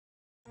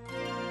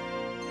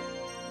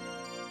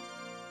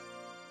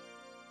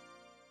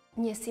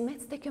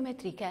Njësimet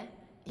stekrometrike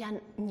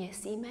janë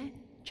njësime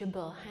që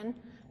bëhen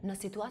në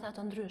situata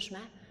të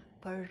ndryshme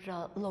për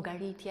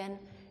llogaritjen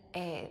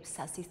e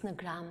sasisë në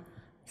gram,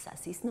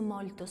 sasisë në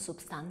mol të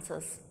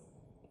substancës,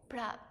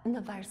 pra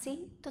në varësi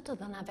të të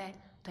dhënave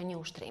të një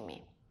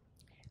ushtrimi.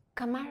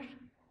 Kam marrë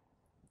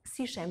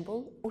si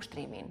shembull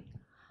ushtrimin.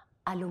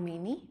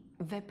 Alumini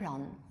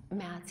vepron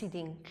me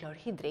acidin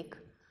klorhidrik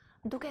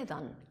duke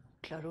dhënë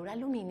klorur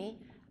alumini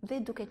dhe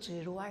duke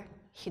çliruar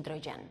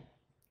hidrogjen.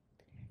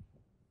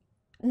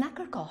 Na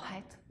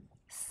kërkohet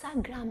sa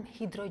gram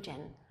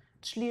hidrogjen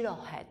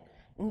çlirohet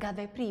nga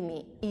veprimi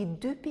i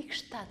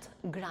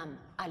 2.7 gram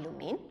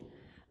alumin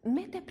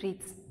me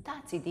tepritës të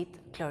acidit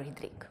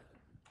klorhidrik.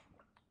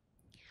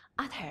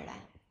 Atëherë,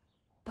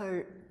 për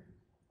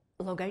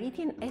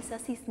llogaritjen e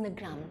sasisë në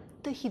gram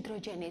të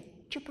hidrogenit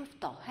që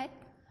përftohet,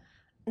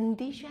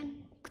 ndiqen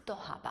këto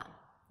hapa.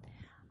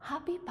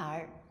 Hapi i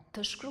parë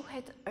të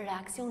shkruhet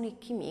reaksioni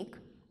kimik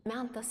me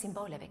anë të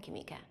simboleve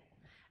kimike.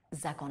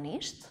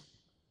 Zakonisht,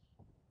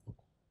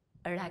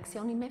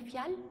 reaksioni me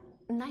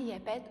fjalë na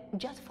jepet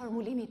gjatë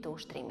formulimit të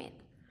ushtrimit,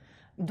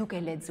 duke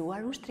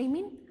lexuar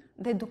ushtrimin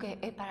dhe duke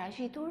e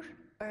paraqitur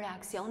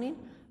reaksionin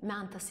me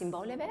anë të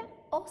simboleve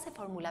ose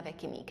formulave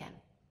kimike.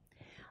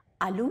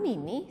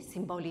 Alumini,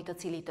 simboli të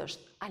cilit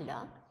është Al,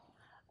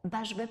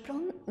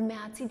 bashkëvepron me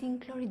acidin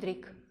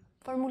klorhidrik,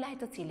 formula e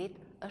të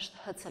cilit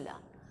është HCl,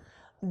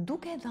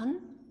 duke dhënë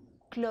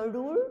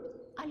klorur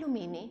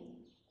alumini,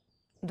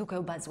 duke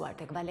u bazuar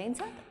tek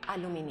valencat,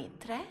 alumini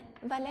 3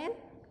 valen,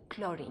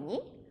 klori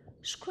 1,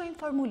 shkruajmë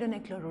formulën e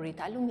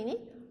klorurit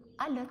aluminit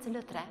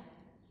AlCl3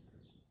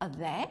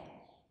 dhe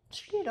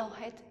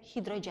çlirohet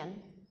hidrogjen.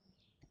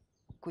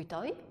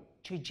 Kujtoj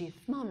që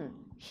gjithmonë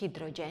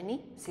hidrogeni,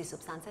 si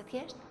substancë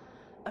thjesht,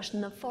 është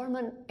në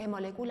formën e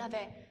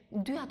molekulave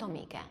dy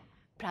atomike,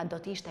 pra do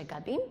të ishte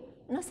gabim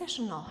nëse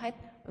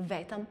shënohet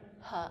vetëm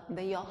H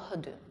dhe jo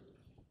H2.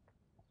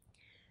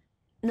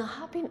 Në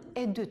hapin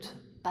e dytë,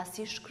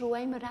 pasi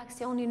shkruajmë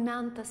reaksionin me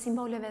anë të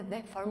simboleve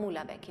dhe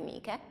formulave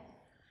kimike,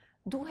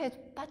 duhet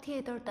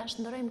patjetër ta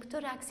shndërrojmë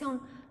këtë reaksion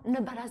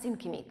në barazim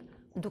kimik,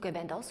 duke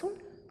vendosur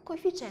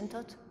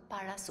koeficientët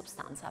para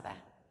substancave.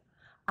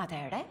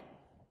 Atëherë,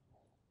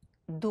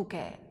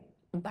 duke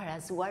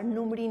barazuar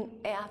numrin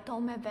e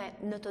atomeve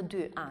në të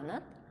dy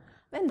anët,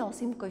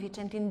 vendosim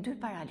koeficientin 2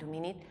 para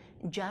aluminit,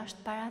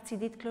 6 para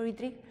acidit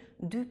klorhidrik,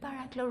 2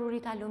 para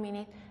klorurit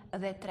aluminit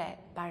dhe 3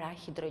 para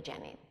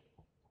hidrogenit.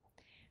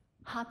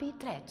 Hapi i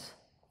tretë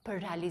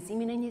për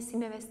realizimin e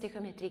njësimeve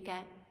stekrometrike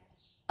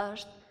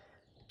është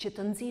që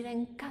të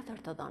nxiren 4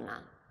 të dhëna.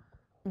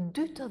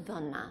 2 të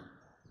dhëna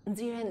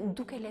nxiren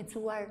duke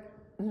lexuar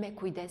me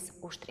kujdes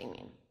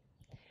ushtrimin.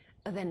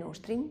 Dhe në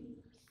ushtrim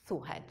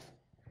thuhet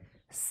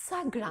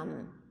sa gram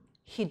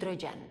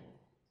hidrogjen,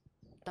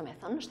 do me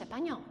thënë është e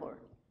panjohur,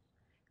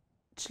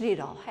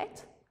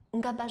 çlirohet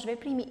nga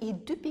bashkëveprimi i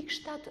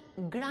 2.7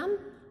 gram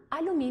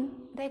alumin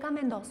dhe e kam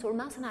vendosur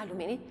masën e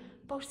aluminit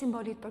poshtë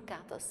simbolit për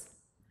katës.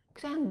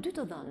 Këto janë 2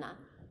 të dhëna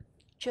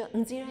që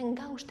nxiren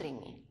nga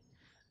ushtrimi.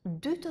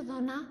 2 të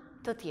dhëna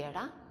të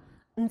tjera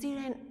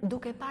nxiren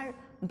duke parë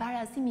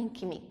barazimin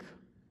kimik,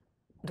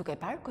 duke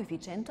parë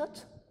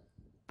koeficientët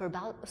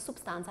përballë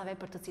substancave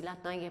për të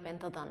cilat na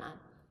jepen të dhëna.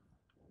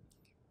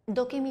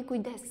 Do kemi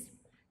kujdes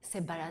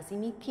se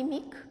barazimi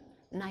kimik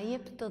na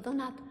jep të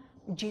dhënat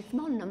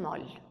gjithmonë në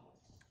mol.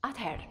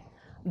 Atëherë,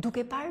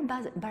 duke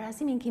parë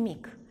barazimin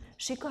kimik,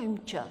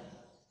 shikojmë që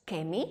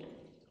kemi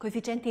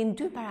koeficientin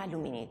 2 para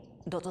aluminit,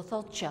 do të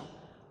thotë që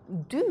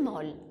 2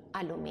 mol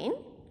alumin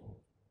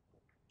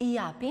i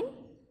japin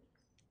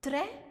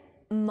 3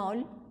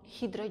 mol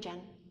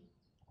hidrogen.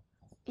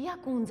 Ja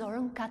ku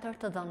nxorëm 4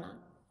 të dhëna.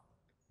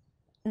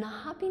 Në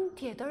hapin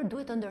tjetër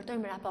duhet të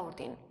ndërtojmë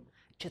raportin.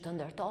 Që të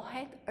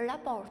ndërtohet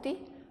raporti,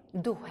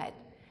 duhet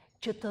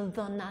që të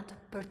dhënat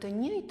për të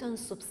njëjtën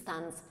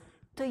substancë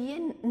të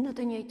jenë në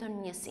të njëjtën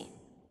njësi.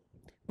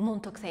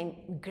 Mund të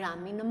kthejmë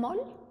gramin në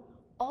mol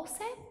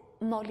ose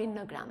molin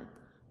në gram.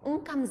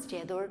 Unë kam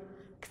zgjedhur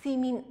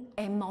kthimin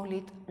e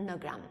molit në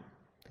gram.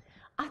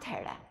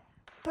 Atëherë,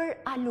 për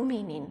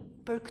aluminin,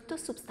 për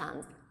këtë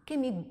substancë,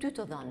 kemi 2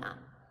 të dhëna,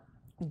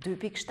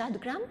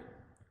 2.7 gram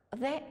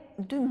dhe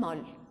 2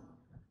 mol.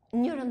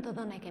 Njërën të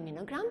dhëna e kemi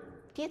në gram,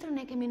 tjetrën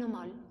e kemi në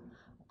mol.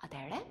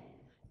 Atëherë,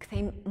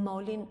 kthejmë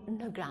molin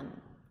në gram.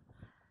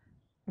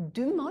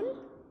 2 mol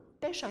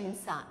peshojnë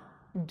sa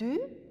 2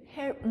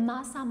 herë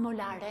masa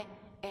molare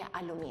e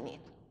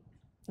aluminit,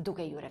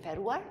 duke ju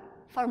referuar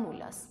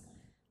formulës.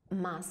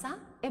 Masa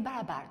e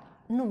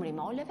barabartë numri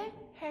moleve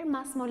herë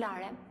masë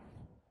molare.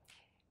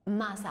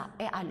 Masa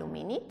e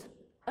aluminit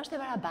është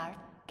e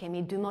barabartë,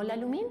 kemi 2 mol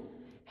alumin,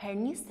 herë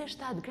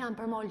 27 gram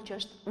për mol që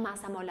është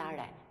masa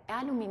molare e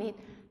aluminit,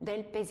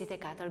 del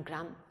 54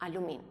 gram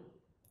alumin.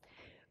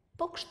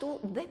 Po kështu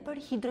dhe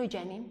për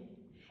hidrogenin,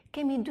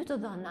 kemi 2 të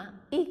dhëna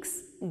x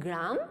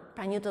gram,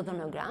 pra 1 të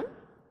dhënë gram,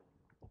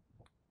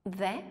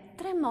 dhe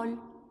 3 mol,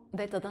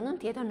 dhe të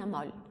dhënën tjetër në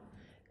mol.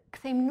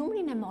 Kthejmë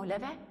numrin e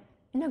moleve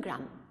në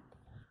gram,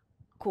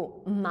 ku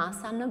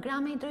masa në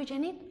gram e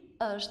hidrogenit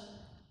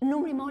është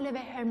numri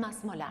moleve herë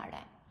masë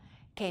molare.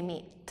 kemi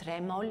 3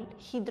 mol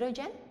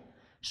hidrogen,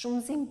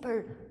 shumëzim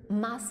për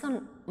masën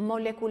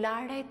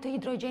molekulare të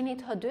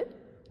hidrogenit H2,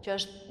 që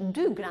është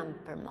 2 gram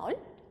për mol,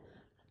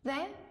 dhe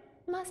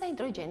masa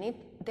hidrogenit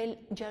del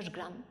 6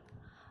 gram.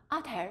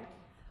 Atëherë,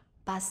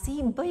 pasi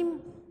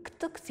bëjmë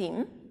këtë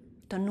kthim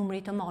të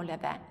numrit të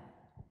moleve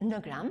në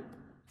gram,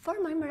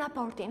 formojmë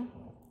raportin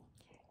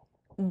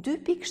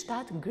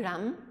 2,7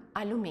 gram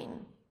alumin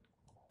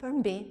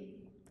përmbi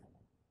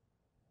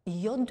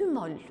jo 2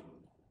 mol,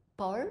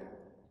 por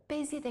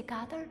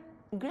 54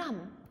 gram,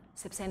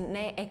 sepse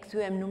ne e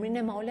kthyem numrin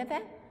e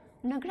moleve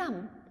në gram,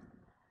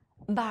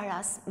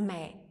 baras me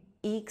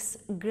x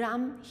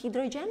gram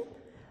hidrogen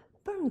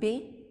përmbi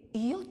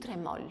jo 3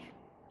 mol,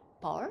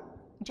 por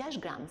 6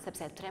 gram,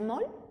 sepse 3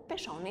 mol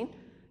peshonin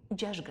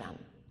 6 gram.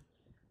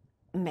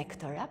 Me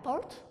këtë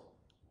raport,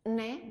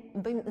 ne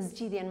bëjmë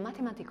zgjidhjen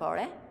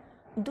matematikore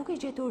duke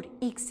gjetur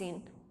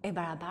x-in e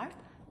barabart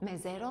me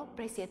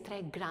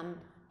 0,3 gram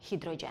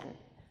hidrogen.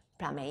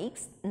 Pra me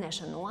x ne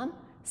shënuam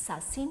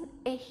sasin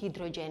e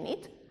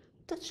hidrogenit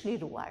të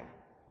çliruar.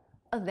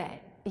 Dhe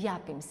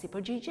japim si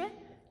përgjigje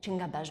që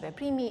nga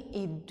bashkëveprimi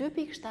i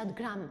 2,7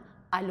 gram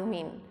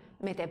alumin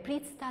me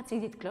tepritës të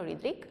acidit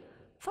kloridrik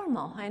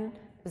formohen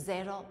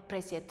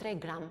 0,3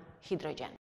 gram hidrogen.